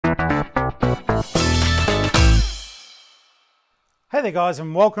Hey there guys,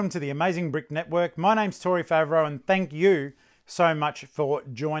 and welcome to the Amazing Brick Network. My name's Tori Favreau, and thank you so much for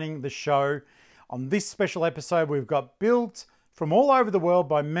joining the show. On this special episode, we've got builds from all over the world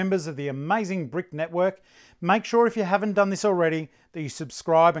by members of the Amazing Brick Network. Make sure, if you haven't done this already, that you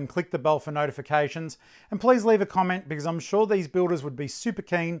subscribe and click the bell for notifications. And please leave a comment, because I'm sure these builders would be super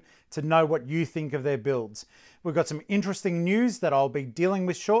keen to know what you think of their builds. We've got some interesting news that I'll be dealing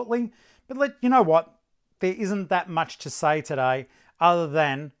with shortly, but you know what? There isn't that much to say today, other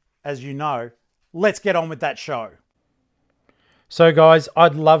than, as you know, let's get on with that show. So guys,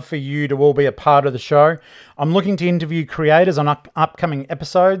 I'd love for you to all be a part of the show. I'm looking to interview creators on upcoming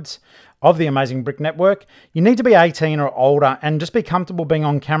episodes of the Amazing Brick Network. You need to be 18 or older and just be comfortable being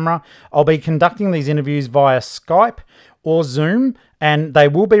on camera. I'll be conducting these interviews via Skype or Zoom, and they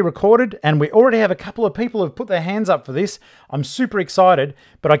will be recorded, and we already have a couple of people who've put their hands up for this. I'm super excited,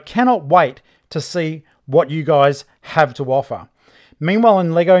 but I cannot wait to see what you guys have to offer. Meanwhile,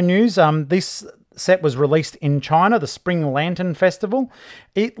 in LEGO news, this set was released in China, the Spring Lantern Festival.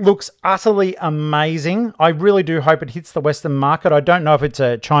 It looks utterly amazing. I really do hope it hits the Western market. I don't know if it's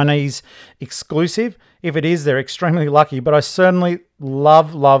a Chinese exclusive. If it is, they're extremely lucky, but I certainly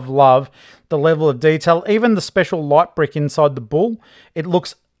love the level of detail. Even the special light brick inside the bull, it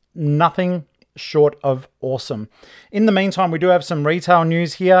looks nothing short of awesome. In the meantime, we do have some retail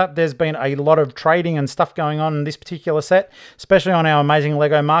news here. There's been a lot of trading and stuff going on in this particular set, especially on our Amazing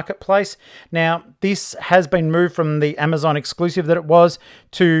Lego Marketplace. Now, this has been moved from the Amazon exclusive that it was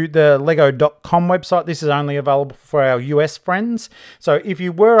to the lego.com website. This is only available for our US friends. So if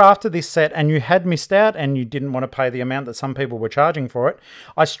you were after this set and you had missed out and you didn't want to pay the amount that some people were charging for it,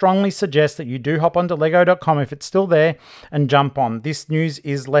 I strongly suggest that you do hop onto lego.com if it's still there and jump on. This news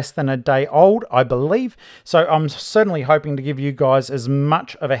is less than a day old, I believe. So I'm certainly hoping to give you guys as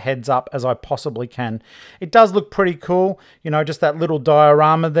much of a heads up as I possibly can. It does look pretty cool, you know, just that little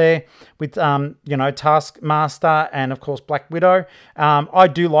diorama there with, you know, Taskmaster and of course Black Widow. I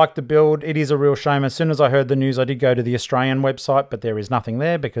do like the build. It is a real shame. As soon as I heard the news, I did go to the Australian website, but there is nothing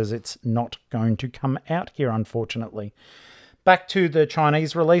there because it's not going to come out here, unfortunately. Back to the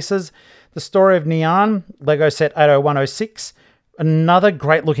Chinese releases. The Story of Nian, Lego set 80106. Another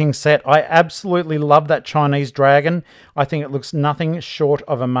great looking set. I absolutely love that Chinese dragon. I think it looks nothing short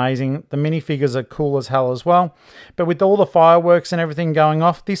of amazing. The minifigures are cool as hell as well. But with all the fireworks and everything going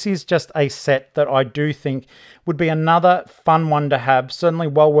off, this is just a set that I do think would be another fun one to have. Certainly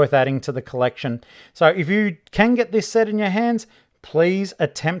well worth adding to the collection. So if you can get this set in your hands, please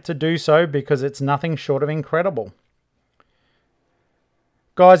attempt to do so, because it's nothing short of incredible.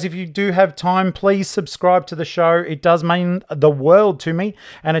 Guys, if you do have time, please subscribe to the show. It does mean the world to me,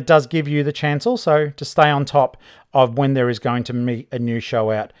 and it does give you the chance also to stay on top of when there is going to be a new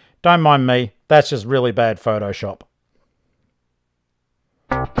show out. Don't mind me, that's just really bad Photoshop.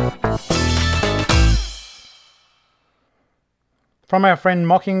 From our friend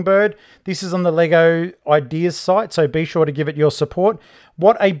Mockingbird, this is on the LEGO Ideas site, so be sure to give it your support.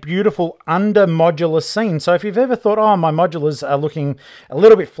 What a beautiful under modular scene. So if you've ever thought, oh, my modulars are looking a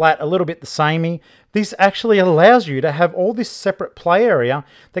little bit flat, a little bit the samey, this actually allows you to have all this separate play area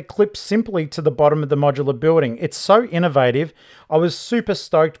that clips simply to the bottom of the modular building. It's so innovative. I was super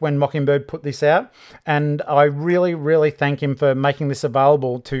stoked when Mockingbird put this out, and I really thank him for making this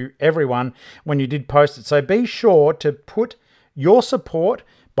available to everyone when you did post it. So be sure to put your support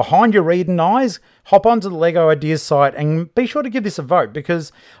behind your Eden eyes. Hop onto the LEGO Ideas site and be sure to give this a vote,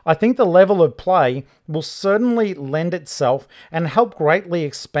 because I think the level of play will certainly lend itself and help greatly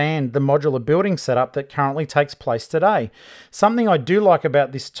expand the modular building setup that currently takes place today. Something I do like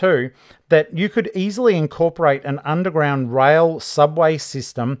about this too, that you could easily incorporate an underground rail subway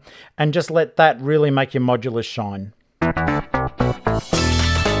system and just let that really make your modulars shine.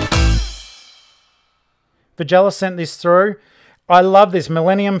 Vagella sent this through. I love this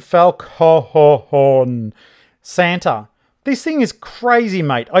Millennium Falcon Santa. This thing is crazy,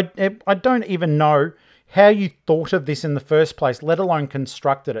 mate. I don't even know how you thought of this in the first place, let alone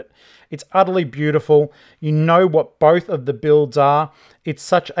constructed it. It's utterly beautiful. You know what both of the builds are. It's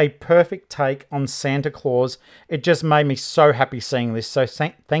such a perfect take on Santa Claus. It just made me so happy seeing this. So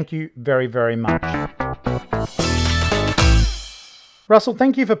thank you very much. Russell,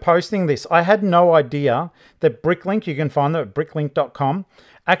 thank you for posting this. I had no idea that Bricklink, you can find them at bricklink.com,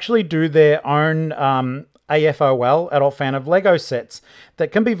 actually do their own AFOL, Adult Fan of Lego sets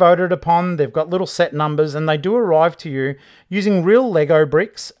that can be voted upon. They've got little set numbers and they do arrive to you using real Lego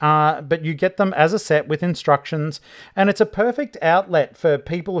bricks, but you get them as a set with instructions, and it's a perfect outlet for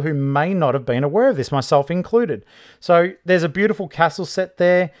people who may not have been aware of this, myself included. So there's a beautiful castle set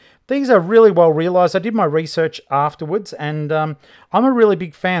there. These are really well realised. I did my research afterwards, and I'm a really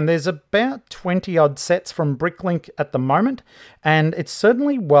big fan. There's about 20 odd sets from Bricklink at the moment, and it's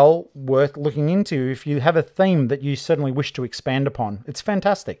certainly well worth looking into if you have a theme that you certainly wish to expand upon. It's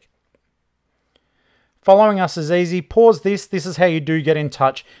fantastic. Following us is easy. Pause this. This is how you do get in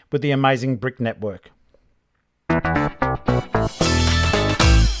touch with the Amazing Brick Network.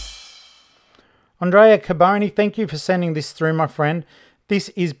 Andrea Carboni, thank you for sending this through, my friend. This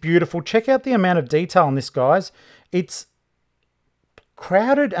is beautiful. Check out the amount of detail on this, guys. It's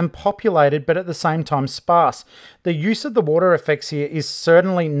crowded and populated, but at the same time sparse. The use of the water effects here is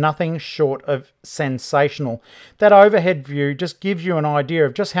certainly nothing short of sensational. That overhead view just gives you an idea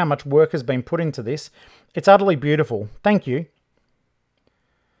of just how much work has been put into this. It's utterly beautiful. Thank you.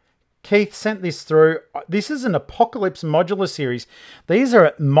 Keith sent this through. This is an Apocalypse modular series. These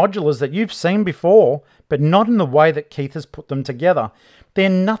are modulars that you've seen before, but not in the way that Keith has put them together. They're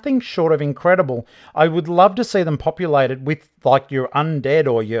nothing short of incredible. I would love to see them populated with like your undead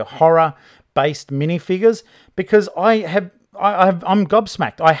or your horror-based minifigures, because I'm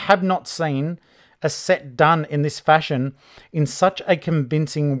gobsmacked. I have not seen a set done in this fashion in such a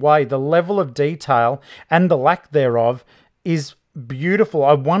convincing way. The level of detail and the lack thereof is beautiful.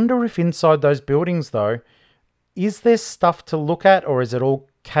 I wonder if inside those buildings, though, is there stuff to look at, or is it all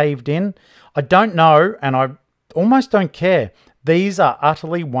caved in? I don't know, and I almost don't care. These are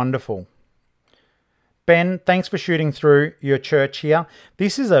utterly wonderful. Ben, thanks for shooting through your church here.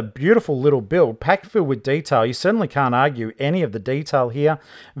 This is a beautiful little build, packed filled with detail. You certainly can't argue any of the detail here.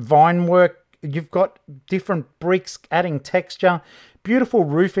 Vine work, you've got different bricks adding texture, beautiful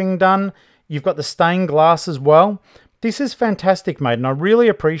roofing done. You've got the stained glass as well. This is fantastic, mate, and I really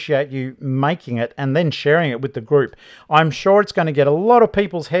appreciate you making it and then sharing it with the group. I'm sure it's going to get a lot of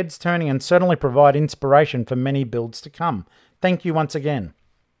people's heads turning and certainly provide inspiration for many builds to come. Thank you once again.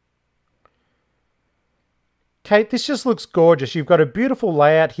 Kate, this just looks gorgeous. You've got a beautiful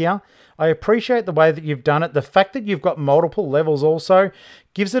layout here. I appreciate the way that you've done it. The fact that you've got multiple levels also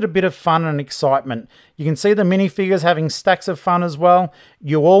gives it a bit of fun and excitement. You can see the minifigures having stacks of fun as well.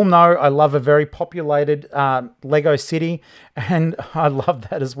 You all know I love a very populated Lego city, and I love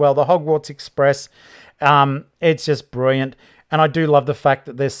that as well. The Hogwarts Express, it's just brilliant. And I do love the fact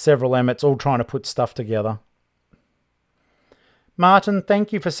that there's several Emmets all trying to put stuff together. Martin,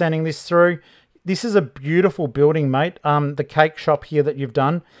 thank you for sending this through. This is a beautiful building, mate. The cake shop here that you've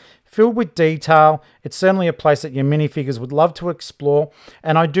done, filled with detail. It's certainly a place that your minifigures would love to explore.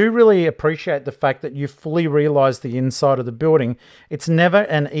 And I do really appreciate the fact that you fully realize the inside of the building. It's never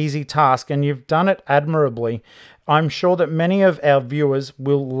an easy task, and you've done it admirably. I'm sure that many of our viewers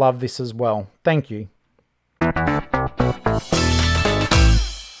will love this as well. Thank you.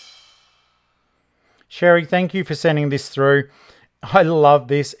 Sherry, thank you for sending this through. I love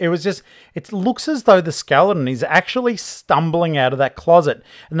this. It looks as though the skeleton is actually stumbling out of that closet.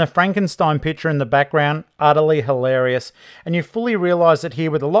 And the Frankenstein picture in the background, utterly hilarious. And you fully realize it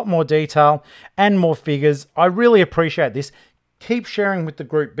here with a lot more detail and more figures. I really appreciate this. Keep sharing with the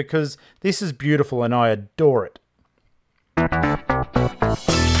group because this is beautiful and I adore it.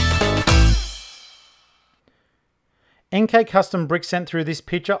 NK Custom Brick sent through this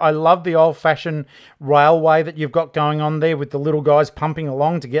picture. I love the old-fashioned railway that you've got going on there with the little guys pumping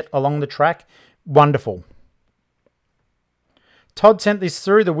along to get along the track. Wonderful. Todd sent this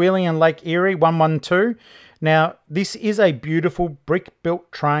through, the Wheeling and Lake Erie 112. Now, this is a beautiful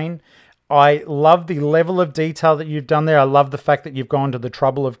brick-built train. I love the level of detail that you've done there. I love the fact that you've gone to the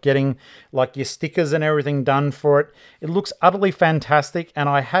trouble of getting like your stickers and everything done for it. It looks utterly fantastic, and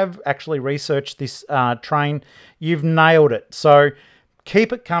I have actually researched this train. You've nailed it. So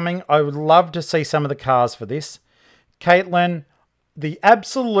keep it coming. I would love to see some of the cars for this. Caitlin, the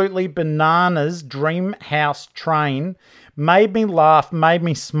absolutely bananas dream house train made me laugh, made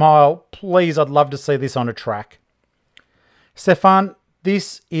me smile. Please, I'd love to see this on a track. Stefan,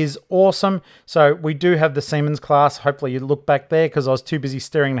 this is awesome. So we do have the Siemens class. Hopefully you look back there because I was too busy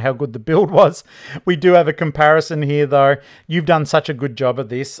staring at how good the build was. We do have a comparison here though. You've done such a good job of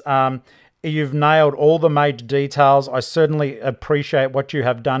this. You've nailed all the major details. I certainly appreciate what you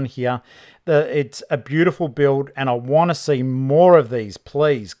have done here. It's a beautiful build and I want to see more of these.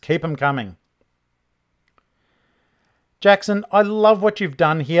 Please keep them coming. Jackson, I love what you've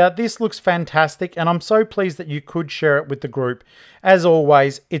done here. This looks fantastic and I'm so pleased that you could share it with the group. As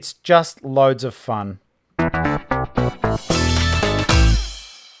always, it's just loads of fun.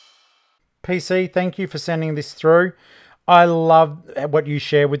 PC, thank you for sending this through. I love what you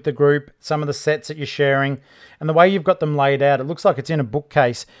share with the group, some of the sets that you're sharing, and the way you've got them laid out. It looks like it's in a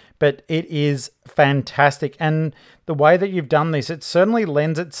bookcase, but it is fantastic. And the way that you've done this, it certainly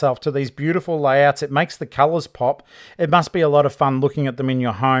lends itself to these beautiful layouts. It makes the colors pop. It must be a lot of fun looking at them in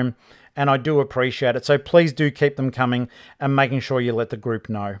your home, and I do appreciate it. So please do keep them coming and making sure you let the group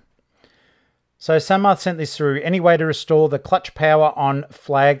know. So Samarth sent this through. Any way to restore the clutch power on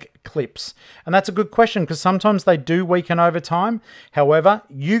flag clips? And that's a good question, because sometimes they do weaken over time. However,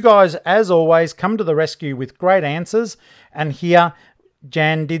 you guys, as always, come to the rescue with great answers. And here,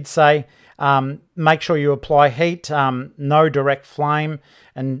 Jan did say, make sure you apply heat, no direct flame,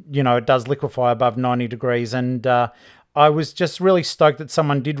 and it does liquefy above 90 degrees. And I was just really stoked that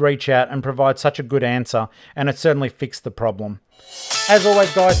someone did reach out and provide such a good answer, and it certainly fixed the problem. As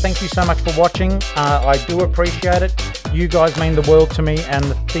always, guys, thank you so much for watching. I do appreciate it. You guys mean the world to me, and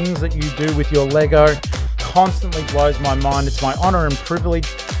the things that you do with your Lego constantly blows my mind. It's my honor and privilege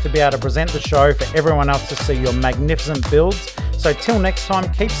to be able to present the show for everyone else to see your magnificent builds. So till next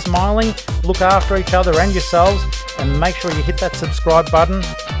time, keep smiling, look after each other and yourselves, and make sure you hit that subscribe button.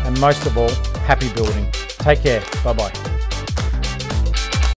 And most of all, happy building. Take care. Bye-bye.